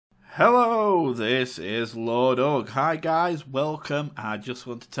Hello, this is LordUg. Hi guys, welcome. I just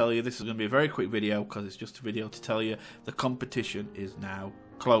want to tell you this is going to be a very quick video because it's just a video to tell you the competition is now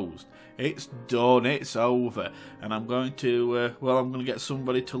closed. It's done, it's over, and I'm going to I'm going to get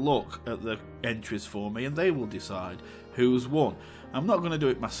somebody to look at the entries for me and they will decide who's won. I'm not going to do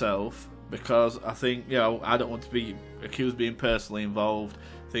it myself because I think, I don't want to be accused of being personally involved,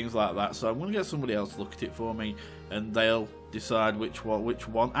 things like that. So I'm going to get somebody else to look at it for me and they'll decide which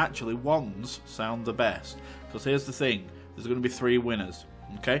one. Actually, ones sound the best, because here's the thing, there's going to be 3 winners.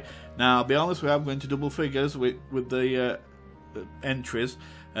 Okay, now I'll be honest, I'm going to double figures with the entries,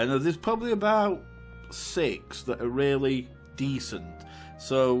 and there's probably about 6 that are really decent.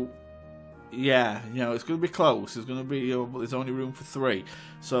 So yeah, it's going to be close. It's going to be, there's only room for 3.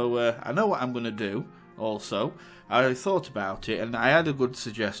 So I know what I'm going to do. Also, I thought about it, and I had a good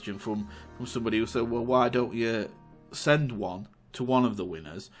suggestion from somebody who said, well, why don't you send one to one of the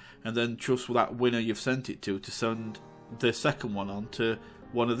winners and then trust that winner you've sent it to send the second one on to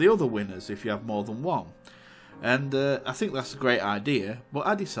one of the other winners if you have more than one. And I think that's a great idea, but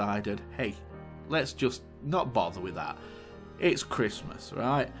I decided, hey, let's just not bother with that. It's Christmas,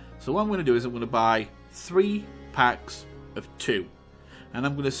 right? So what I'm going to do is I'm going to buy 3 packs of 2, and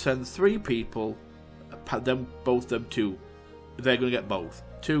I'm going to send 3 people both them 2. They're going to get both.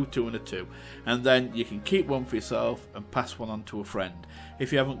 2, 2 and a 2, and then you can keep one for yourself and pass one on to a friend.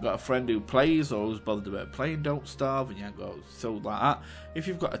 If you haven't got a friend who plays or who's bothered about playing Don't Starve and you haven't got so like that, if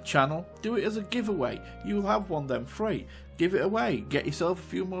you've got a channel, do it as a giveaway. You'll have one then free. Give it away. Get yourself a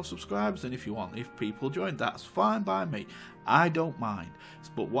few more subscribers, and if you want, if people join, that's fine by me. I don't mind.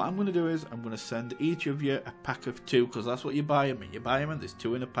 But what I'm going to do is I'm going to send each of you a pack of 2, because that's what you buy them in. You buy them and there's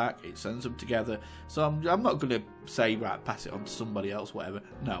 2 in a pack. It sends them together. So I'm not going to say, right, pass it on to somebody else, whatever.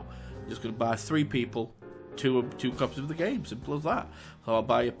 No, I'm just going to buy 3 people 2 copies of the game. Simple as that. So I'll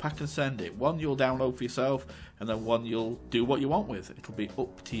buy a pack and send it. 1 you'll download for yourself, and then 1 you'll do what you want with. It'll be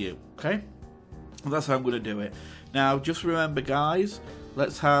up to you. Okay? And that's how I'm going to do it. Now, just remember, guys,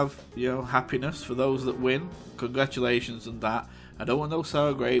 let's have happiness for those that win. Congratulations on that. I don't want no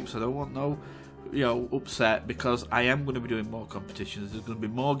sour grapes. I don't want no upset, because I am going to be doing more competitions. There's going to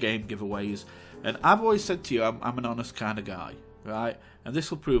be more game giveaways, and I've always said to you, I'm an honest kind of guy, right? And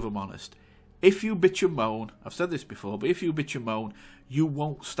this will prove I'm honest. If you bitch and moan, I've said this before, but if you bitch and moan, you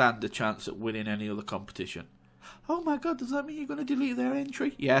won't stand a chance at winning any other competition. Oh my god, does that mean you're going to delete their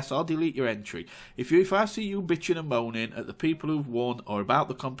entry? Yes, I'll delete your entry. If I see you bitching and moaning at the people who've won or about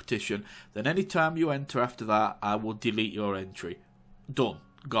the competition, then any time you enter after that, I will delete your entry. Done.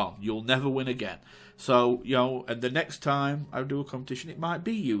 Gone. You'll never win again. So, and the next time I do a competition, it might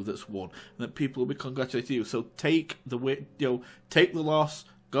be you that's won, and that people will be congratulating you. So take the take the loss,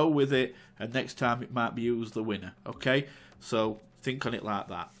 go with it, and next time it might be you who's the winner. Okay? So think on it like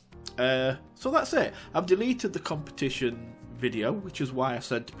that. So that's it. I've deleted the competition video, which is why I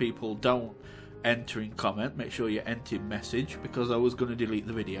said to people, don't enter in comment, make sure you enter in message, because I was going to delete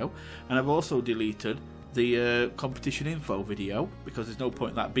the video. And I've also deleted the competition info video, because there's no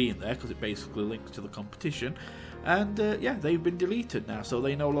point in that being there, because it basically links to the competition. And yeah, they've been deleted now, so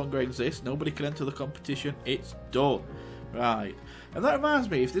they no longer exist. Nobody can enter the competition. It's done. Right, and that reminds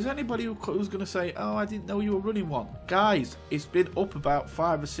me, if there's anybody who's going to say, oh, I didn't know you were running one, guys, it's been up about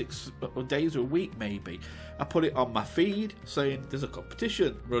 5 or 6 days or a week maybe. I put it on my feed saying there's a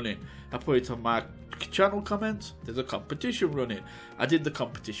competition running. I put it on my channel comments, there's a competition running. I did the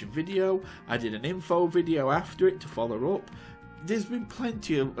competition video, I did an info video after it to follow up. There's been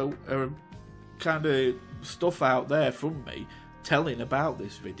plenty of kind of stuff out there from me telling about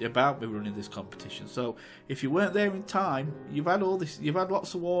this video, about me running this competition. So if you weren't there in time, you've had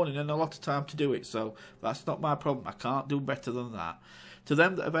lots of warning and a lot of time to do it. So that's not my problem. I can't do better than that. To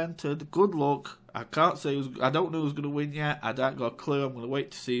them that have entered, good luck. I can't say I don't know who's going to win yet. I don't got a clue. I'm going to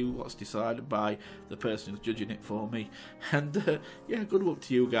wait to see what's decided by the person who's judging it for me. And yeah, good luck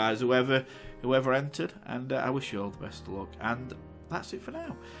to you guys, whoever entered, and I wish you all the best of luck. And that's it for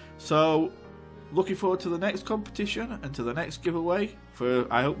now. So looking forward to the next competition and to the next giveaway.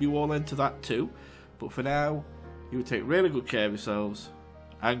 I hope you all enter that too. But for now, you take really good care of yourselves,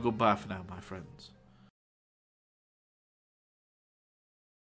 and goodbye for now, my friends.